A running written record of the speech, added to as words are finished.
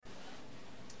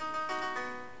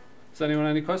Does anyone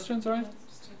have any questions, all right?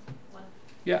 Just one.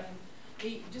 Yeah.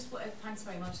 Thanks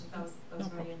very much. That was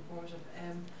very informative.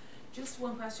 Just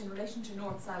one question in relation to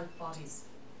north-south bodies,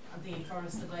 and the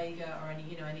Forest of Vega or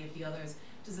any of the others.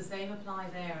 Does the same apply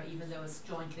there, even though it's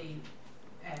jointly,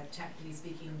 technically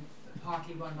speaking,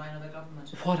 partly run by another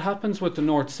government? What happens with the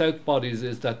north-south bodies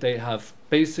is that they have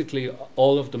basically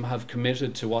all of them have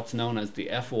committed to what's known as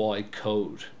the FOI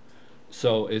code.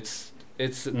 So it's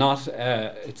not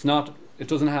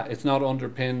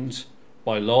underpinned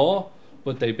by law,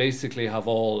 but they basically have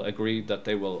all agreed that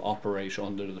they will operate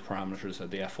under the parameters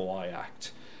of the FOI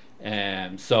Act.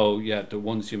 So yeah, the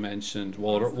ones you mentioned,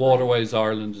 Waterways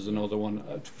Ireland is another one,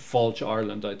 Falch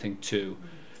Ireland I think too.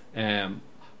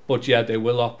 But yeah, they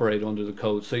will operate under the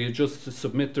code. So you just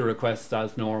submit the request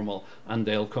as normal, and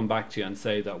they'll come back to you and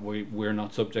say that we're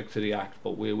not subject to the Act,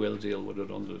 but we will deal with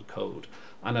it under the code.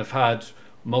 And I've had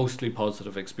mostly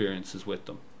positive experiences with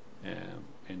them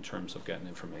in terms of getting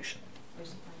information.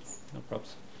 No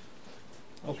problems.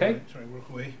 Okay. Sorry, work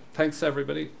away. Thanks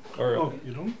everybody.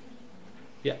 You don't?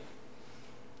 Yeah.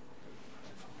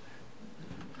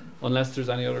 Unless there's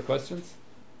any other questions.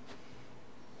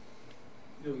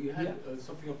 You had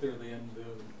something up there at the end.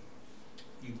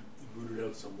 You rooted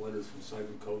out some letters from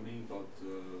Simon Coney about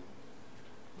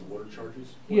the water charges.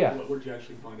 What did you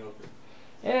actually find out there?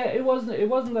 It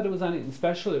wasn't that it was anything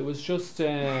special. It was just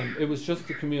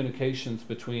the communications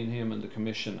between him and the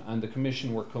Commission, and the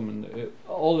Commission were coming.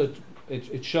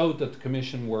 It showed that the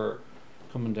Commission were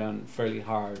coming down fairly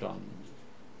hard on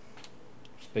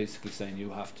basically saying you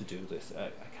have to do this.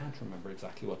 I can't remember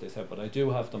exactly what they said, but I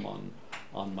do have them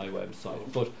on my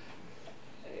website. But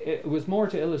it was more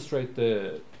to illustrate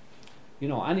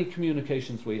any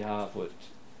communications we have with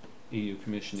EU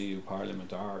Commission, EU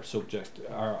Parliament are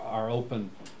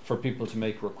open for people to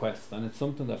make requests, and it's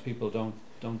something that people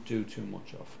don't do too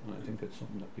much of, and I think it's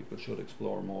something that people should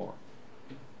explore more.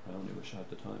 I only wish I had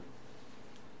the time.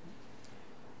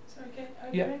 Sorry,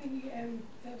 are there any,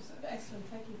 that was excellent,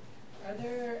 thank you. Are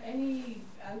there any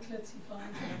outlets you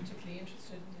find that are particularly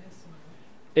interested in this?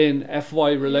 In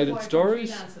FY related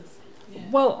stories? Yeah.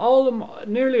 Well, all of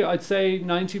them, nearly I'd say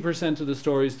 90% of the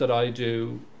stories that I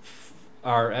do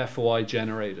are FOI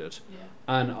generated,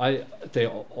 and they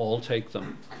all take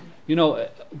them,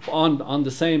 on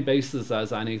the same basis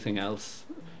as anything else.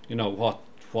 What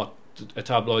a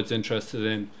tabloid's interested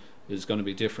in is going to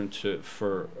be different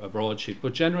for a broadsheet,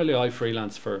 but generally I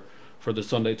freelance for the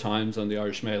Sunday Times and the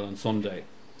Irish Mail on Sunday,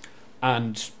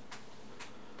 and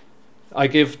I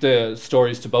give the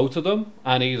stories to both of them,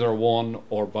 and either one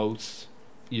or both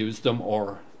use them,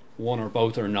 or one or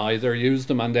both or neither use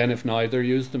them, and then if neither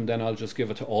use them, then I'll just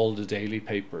give it to all the daily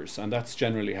papers, and that's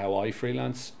generally how I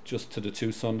freelance, just to the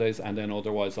 2 Sundays, and then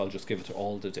otherwise I'll just give it to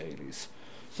all the dailies.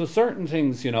 So certain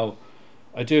things, you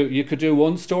could do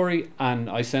one story and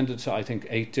I send it to I think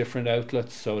 8 different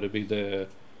outlets, so it'd be at the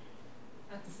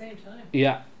same time.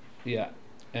 Yeah.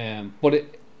 But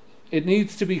it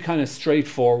needs to be kind of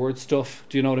straightforward stuff.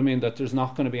 Do you know what I mean? That there's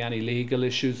not going to be any legal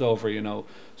issues over,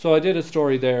 So I did a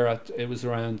story there it was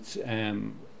around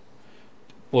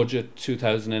budget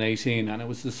 2018, and it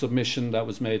was the submission that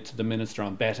was made to the Minister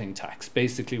on betting tax,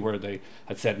 basically where they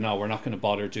had said, no, we're not going to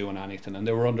bother doing anything. And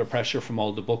they were under pressure from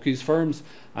all the bookies firms.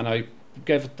 And I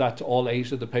gave that to all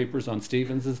 8 of the papers on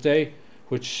Stevens's Day,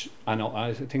 which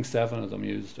I think 7 of them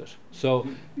used it. So,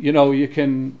 you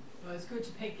can... Well, it's good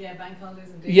to pick bank holidays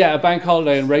and days. Yeah, a bank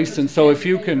holiday and racing. So if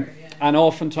you can... And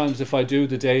oftentimes if I do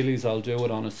the dailies, I'll do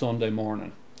it on a Sunday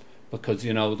morning, because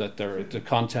that the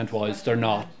content-wise,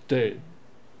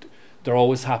 they're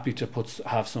always happy to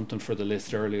have something for the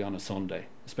list early on a Sunday,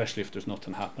 especially if there's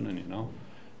nothing happening,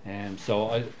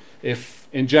 So if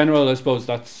in general, I suppose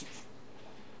that's...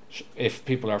 If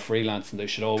people are freelancing, they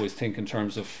should always think in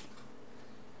terms of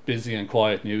busy and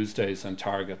quiet news days and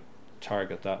target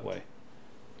that way.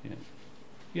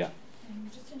 Yeah.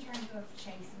 Just in terms of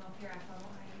chasing up your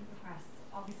FOI requests,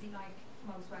 obviously, like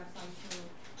most websites, will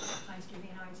kind of give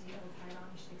you an idea of how long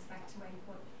you should expect to wait.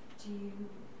 But do you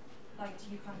kind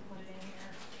of put it in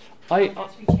your?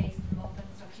 Do you chase them up and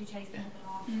stuff? Do you chase them up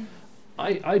a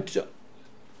lot?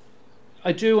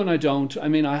 I do and I don't. I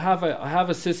mean, I have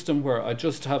a system where I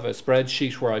just have a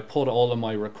spreadsheet where I put all of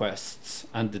my requests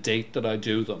and the date that I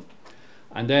do them,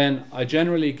 and then I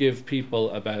generally give people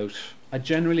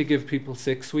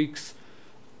 6 weeks.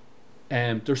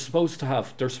 They're supposed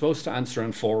to answer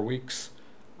in 4 weeks,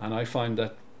 and I find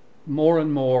that more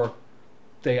and more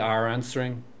they are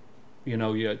answering.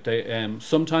 They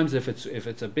sometimes if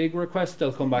it's a big request,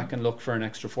 they'll come back and look for an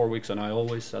extra 4 weeks, and I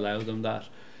always allow them that.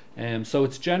 So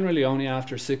it's generally only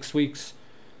after 6 weeks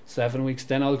 7 weeks,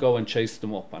 then I'll go and chase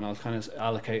them up, and I'll kind of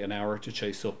allocate an hour to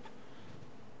chase up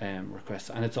requests.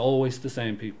 And it's always the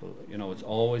same people. You know, it's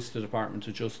always the Department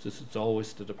of Justice, it's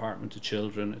always the Department of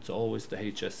Children, it's always the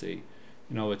HSE.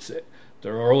 You know,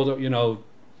 there are other, you know,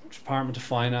 Department of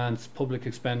Finance, Public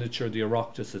Expenditure, the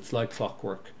Oireachtas. It's like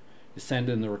clockwork. You send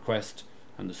in the request,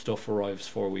 and the stuff arrives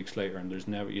 4 weeks later, and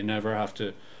you never have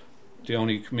to. The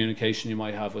only communication you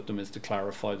might have with them is to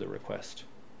clarify the request.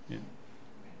 Yeah.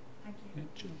 Thank you. Yeah,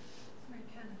 Jill. Sorry,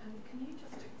 Ken, can you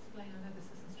just explain, I know this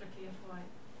isn't strictly FY,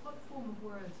 what form of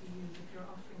words you use if you're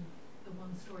offering the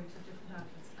one story to different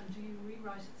outlets, and do you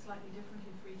rewrite it slightly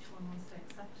differently for each one once they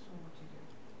accept it, or what do you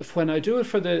do? When I do it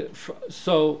for the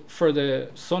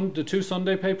the 2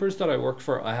 Sunday papers that I work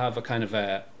for, I have a kind of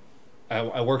a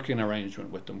working arrangement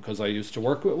with them, because I used to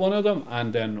work with one of them,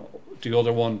 and then the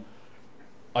other one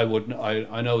I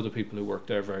know the people who work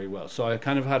there very well. So I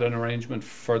kind of had an arrangement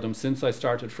for them since I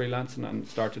started freelancing and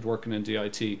started working in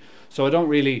DIT. So I don't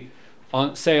really,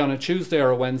 say on a Tuesday or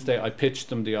a Wednesday, I pitch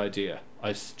them the idea.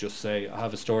 I just say, I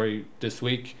have a story this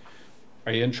week.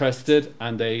 Are you interested?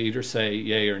 And they either say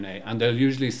yay or nay. And they'll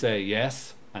usually say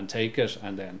yes and take it,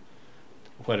 and then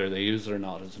whether they use it or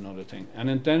not is another thing.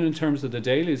 And then in terms of the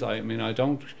dailies,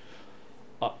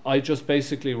 I just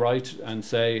basically write and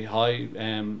say, hi,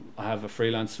 I have a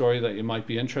freelance story that you might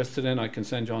be interested in. I can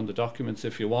send you on the documents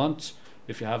if you want.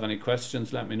 If you have any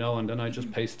questions, let me know. And then I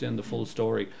just paste in the full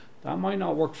story. That might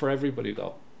not work for everybody,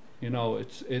 though. You know,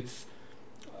 it's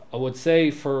I would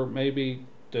say for maybe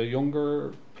the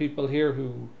younger people here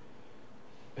who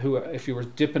if you were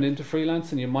dipping into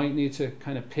freelancing, you might need to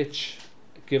kind of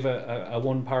give a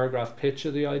 1 paragraph pitch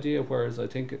of the idea, whereas I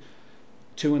think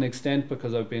to an extent,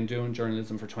 because I've been doing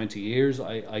journalism for 20 years,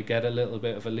 I get a little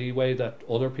bit of a leeway that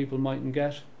other people mightn't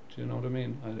get. Do you know what I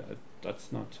mean?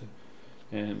 That's not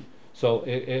so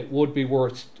it would be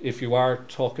worth, if you are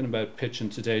talking about pitching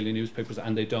to daily newspapers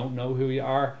and they don't know who you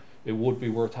are, it would be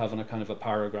worth having a kind of a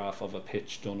paragraph of a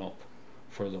pitch done up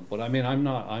for them. But I mean, I'm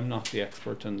not the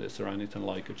expert in this or anything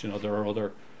like it. You know, there are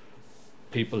other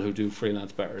people who do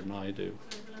freelance better than I do.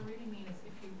 So what I really mean is,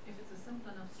 if it's a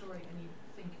simple enough story and you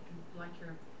think you like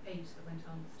your 8 that went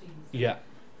on Stephen's, yeah,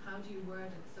 how do you word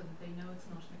it so that they know it's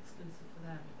not an exclusive for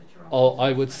them, that you're oh,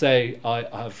 I would say I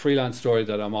have a freelance story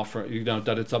that I'm offering, you know,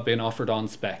 that it's been offered on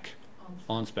spec.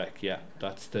 On spec, yeah. Okay.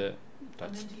 That's and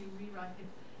then do you rewrite it?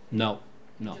 No.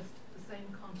 Just the same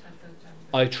content goes down?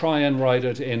 I try and write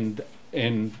it in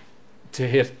to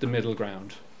hit the middle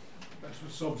ground. That's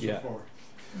what subs are for.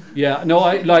 Yeah, no,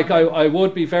 I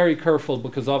would be very careful,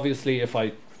 because obviously if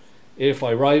I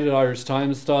write it Irish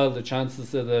Times style, the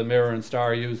chances of the Mirror and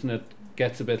Star using it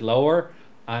gets a bit lower,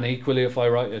 and equally if I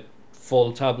write it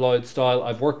full tabloid style,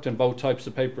 I've worked in both types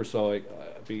of paper, so I'd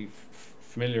be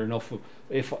familiar enough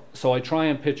with, so I try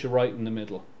and pitch it right in the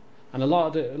middle. And a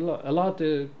lot of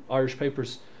the Irish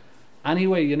papers,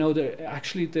 anyway, you know,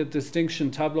 actually the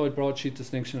distinction, tabloid broadsheet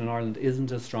distinction in Ireland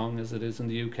isn't as strong as it is in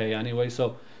the UK anyway.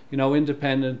 So, you know,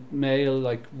 independent mail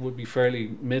would be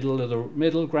fairly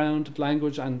middle ground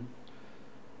language, and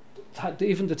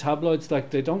even the tabloids,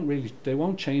 they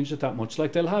won't change it that much.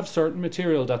 Like, they'll have certain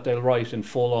material that they'll write in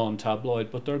full on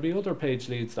tabloid, but there'll be other page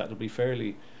leads that'll be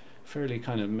fairly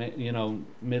kind of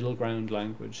middle ground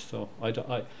language. So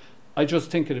I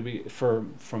just think it'd be,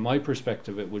 from my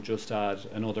perspective, it would just add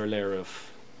another layer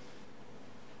of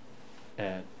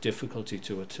difficulty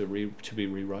to it to be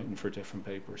rewriting for different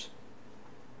papers.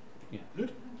 Yeah.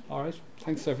 Good. All right.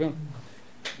 Thanks, everyone.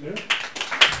 Yeah.